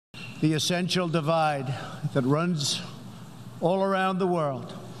The essential divide that runs all around the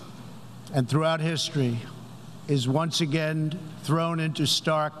world and throughout history is once again thrown into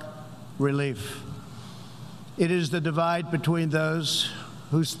stark relief. It is the divide between those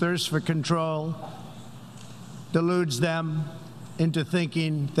whose thirst for control deludes them into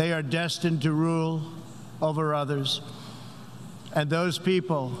thinking they are destined to rule over others, and those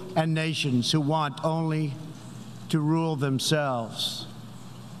people and nations who want only to rule themselves.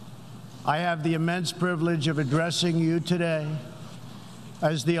 I have the immense privilege of addressing you today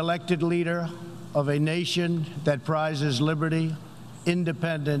as the elected leader of a nation that prizes liberty,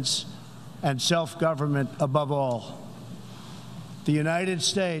 independence, and self-government above all. The United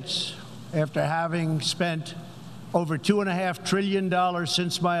States, after having spent over $2.5 trillion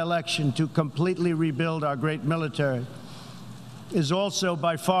since my election to completely rebuild our great military, is also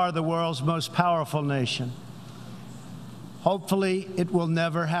by far the world's most powerful nation. Hopefully, it will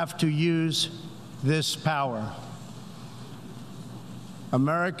never have to use this power.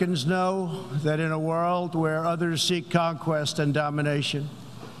 Americans know that in a world where others seek conquest and domination,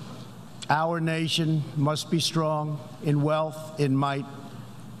 our nation must be strong in wealth, in might,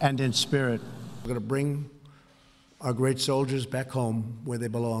 and in spirit. We're going to bring our great soldiers back home where they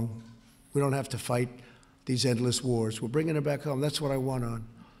belong. We don't have to fight these endless wars. We're bringing them back home. That's what I want on.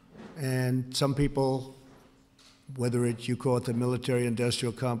 And some people, whether you call it the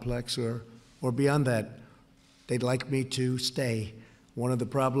military-industrial complex or beyond that, they'd like me to stay. One of the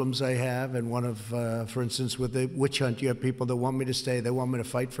problems I have, and one of, for instance, with the witch hunt, you have people that want me to stay. They want me to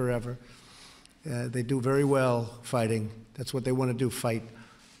fight forever. They do very well fighting. That's what they want to do, fight.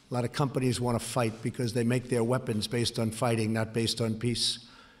 A lot of companies want to fight because they make their weapons based on fighting, not based on peace.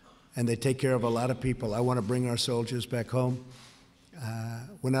 And they take care of a lot of people. I want to bring our soldiers back home.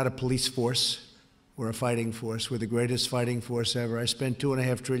 We're not a police force. We're a fighting force. We're the greatest fighting force ever. I spent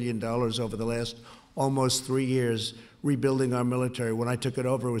 $2.5 trillion over the last almost 3 years rebuilding our military. When I took it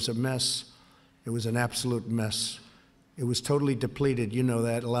over, it was a mess. It was an absolute mess. It was totally depleted. You know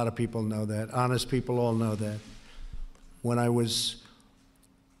that. A lot of people know that. Honest people all know that. When I was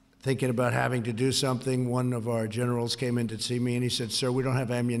thinking about having to do something, one of our generals came in to see me and he said, "Sir, we don't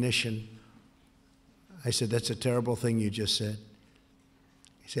have ammunition." I said, "That's a terrible thing you just said."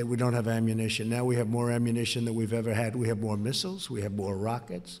 He said, "We don't have ammunition." Now we have more ammunition than we've ever had. We have more missiles. We have more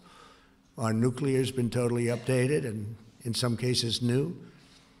rockets. Our nuclear's been totally updated and in some cases new.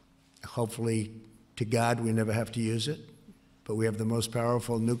 Hopefully, to God, we never have to use it. But we have the most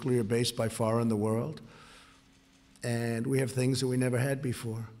powerful nuclear base by far in the world. And we have things that we never had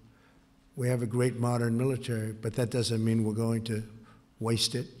before. We have a great modern military, but that doesn't mean we're going to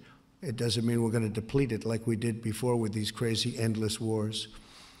waste it. It doesn't mean we're going to deplete it like we did before with these crazy, endless wars.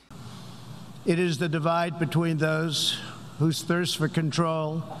 It is the divide between those whose thirst for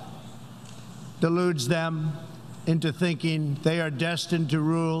control deludes them into thinking they are destined to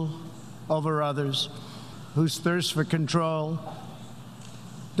rule over others, whose thirst for control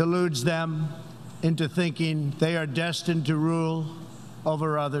deludes them into thinking they are destined to rule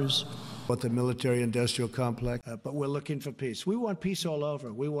over others. But the military-industrial complex, but we're looking for peace. We want peace all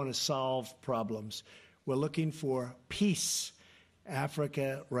over. We want to solve problems. We're looking for peace.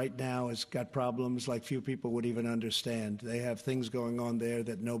 Africa right now has got problems like few people would even understand. They have things going on there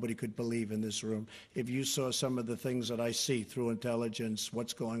that nobody could believe in this room. If you saw some of the things that I see through intelligence,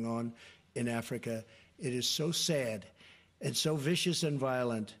 what's going on in Africa, it is so sad and so vicious and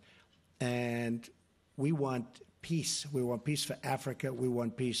violent. And we want peace. We want peace for Africa. We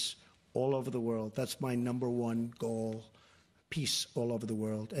want peace all over the world. That's my #1 goal, peace all over the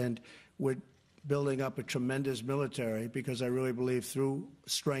world. And we're building up a tremendous military because I really believe through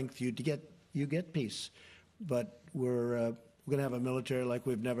strength you get peace. But we're going to have a military like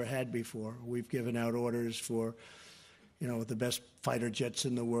we've never had before. We've given out orders for, you know, the best fighter jets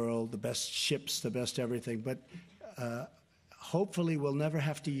in the world, the best ships, the best everything. But hopefully we'll never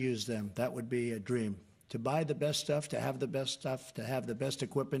have to use them. That would be a dream. To buy the best stuff, to have the best stuff, to have the best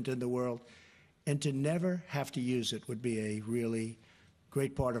equipment in the world, and to never have to use it would be a really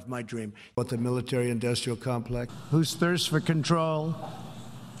great part of my dream. But the military-industrial complex, whose thirst for control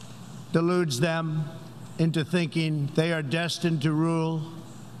deludes them into thinking they are destined to rule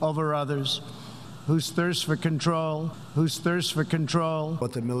over others, whose thirst for control,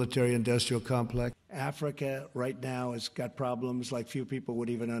 but the military-industrial complex. Africa right now has got problems like few people would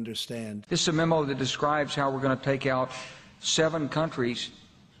even understand. This is a memo that describes how we're going to take out 7 countries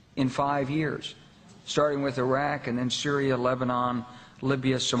in 5 years, starting with Iraq and then Syria, Lebanon,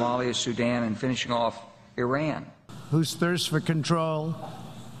 Libya, Somalia, Sudan, and finishing off Iran. Whose thirst for control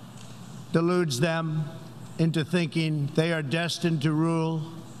deludes them into thinking they are destined to rule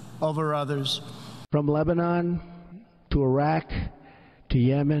over others. From Lebanon to Iraq to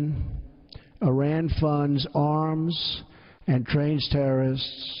Yemen, Iran funds arms and trains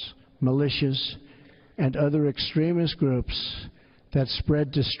terrorists, militias, and other extremist groups that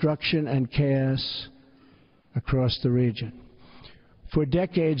spread destruction and chaos across the region. For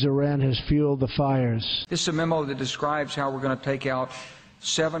decades, Iran has fueled the fires. This is a memo that describes how we're going to take out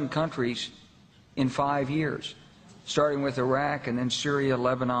 7 countries in 5 years, starting with Iraq and then Syria,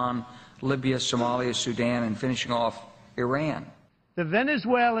 Lebanon, Libya, Somalia, Sudan, and finishing off Iran. The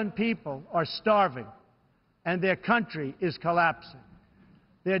Venezuelan people are starving, and their country is collapsing.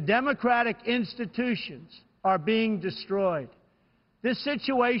 Their democratic institutions are being destroyed. This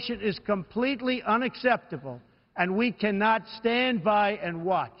situation is completely unacceptable, and we cannot stand by and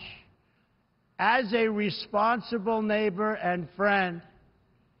watch. As a responsible neighbor and friend,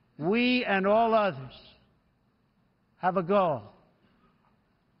 we and all others have a goal.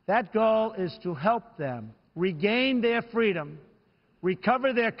 That goal is to help them regain their freedom,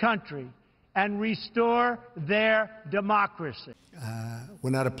 recover their country, and restore their democracy.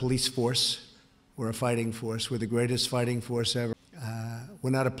 We're not a police force. We're a fighting force. We're the greatest fighting force ever. We're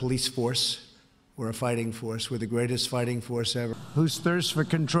not a police force. We're a fighting force. We're the greatest fighting force ever. Whose thirst for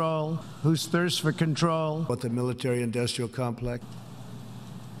control, But the military-industrial complex.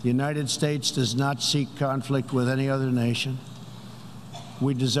 The United States does not seek conflict with any other nation.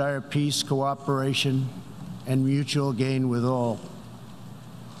 We desire peace, cooperation, and mutual gain with all.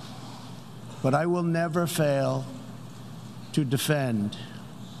 But I will never fail to defend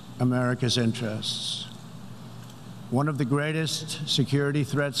America's interests. One of the greatest security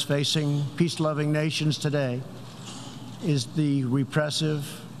threats facing peace-loving nations today is the repressive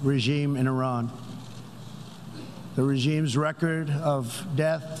regime in Iran. The regime's record of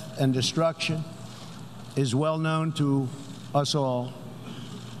death and destruction is well known to us all.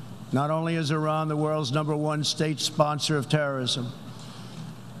 Not only is Iran the world's #1 state sponsor of terrorism,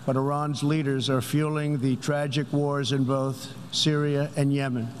 but Iran's leaders are fueling the tragic wars in both Syria and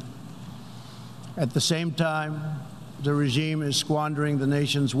Yemen. At the same time, the regime is squandering the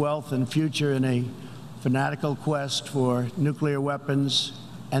nation's wealth and future in a fanatical quest for nuclear weapons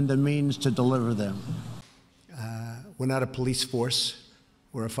and the means to deliver them. We're not a police force.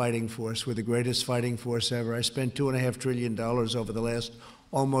 We're a fighting force. We're the greatest fighting force ever. I spent $2.5 trillion over the last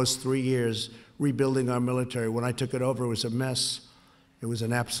almost 3 years rebuilding our military. When I took it over, it was a mess. It was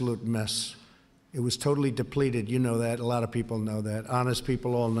an absolute mess. It was totally depleted. You know that. A lot of people know that. Honest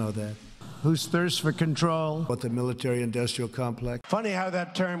people all know that. Whose thirst for control. But the military-industrial complex. Funny how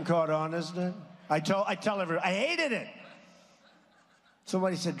that term caught on, isn't it? I tell everyone, I hated it.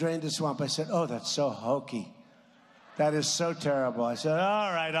 Somebody said, drain the swamp. I said, oh, that's so hokey. That is so terrible. I said,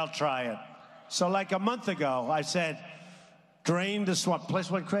 all right, I'll try it. So like a month ago, I said, drain the swamp. The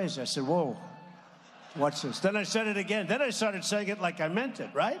place went crazy. I said, whoa, what's this? Then I said it again. Then I started saying it like I meant it,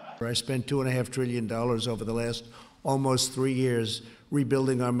 right? I spent $2.5 trillion over the last almost 3 years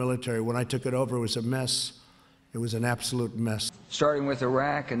rebuilding our military. When I took it over, it was a mess. It was an absolute mess. Starting with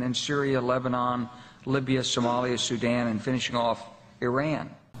Iraq and then Syria, Lebanon, Libya, Somalia, Sudan, and finishing off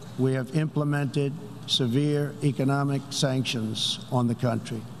Iran. We have implemented severe economic sanctions on the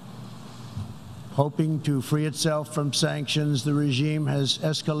country. Hoping to free itself from sanctions, the regime has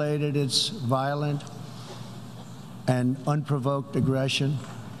escalated its violent and unprovoked aggression.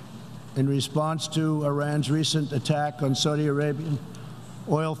 In response to Iran's recent attack on Saudi Arabian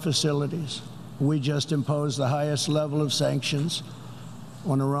oil facilities, we just imposed the highest level of sanctions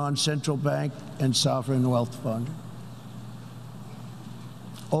on Iran's central bank and sovereign wealth fund.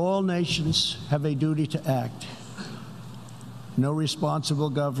 All nations have a duty to act. No responsible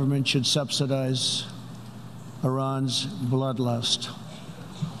government should subsidize Iran's bloodlust.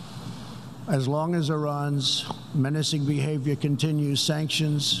 As long as Iran's menacing behavior continues,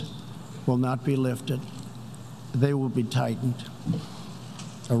 sanctions will not be lifted. They will be tightened.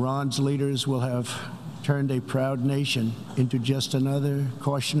 Iran's leaders will have turned a proud nation into just another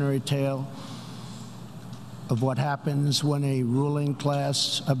cautionary tale of what happens when a ruling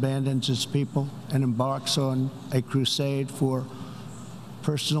class abandons its people and embarks on a crusade for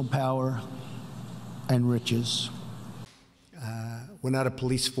personal power and riches. We're not a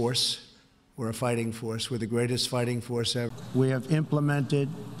police force. We're a fighting force. We're the greatest fighting force ever. We have implemented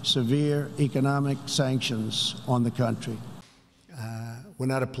severe economic sanctions on the country. We're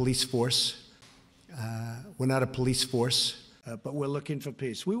not a police force. We're not a police force. But we're looking for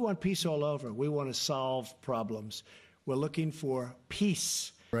peace. We want peace all over. We want to solve problems. We're looking for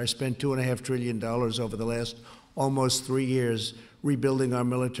peace. I spent $2.5 trillion over the last almost 3 years rebuilding our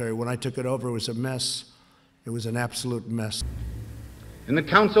military. When I took it over, it was a mess. It was an absolute mess. In the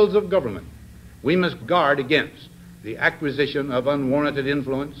councils of government, we must guard against the acquisition of unwarranted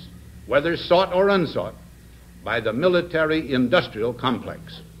influence, whether sought or unsought, by the military-industrial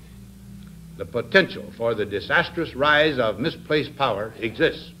complex. The potential for the disastrous rise of misplaced power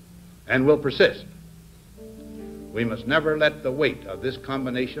exists and will persist. We must never let the weight of this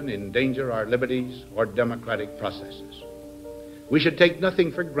combination endanger our liberties or democratic processes. We should take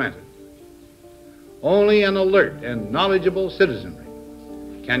nothing for granted. Only an alert and knowledgeable citizenry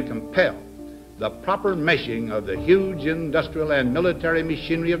can compel the proper meshing of the huge industrial and military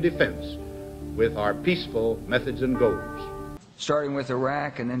machinery of defense with our peaceful methods and goals. Starting with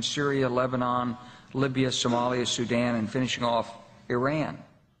Iraq and then Syria, Lebanon, Libya, Somalia, Sudan, and finishing off Iran.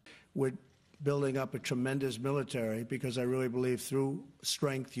 We're building up a tremendous military because I really believe through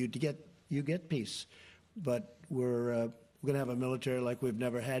strength you get peace. But we're going to have a military like we've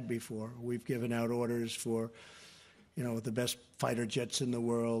never had before. We've given out orders for, you know, the best fighter jets in the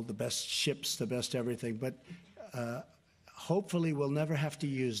world, the best ships, the best everything. But hopefully we'll never have to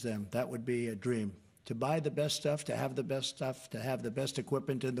use them. That would be a dream. To buy the best stuff, to have the best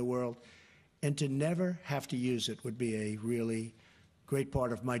equipment in the world, and to never have to use it would be a really great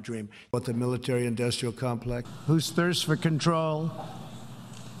part of my dream. What the military-industrial complex, whose thirst for control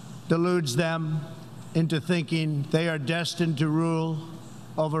deludes them into thinking they are destined to rule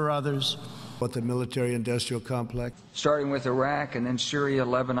over others. What the military-industrial complex, starting with Iraq and then Syria,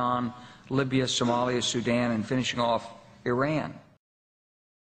 Lebanon, Libya, Somalia, Sudan, and finishing off Iran.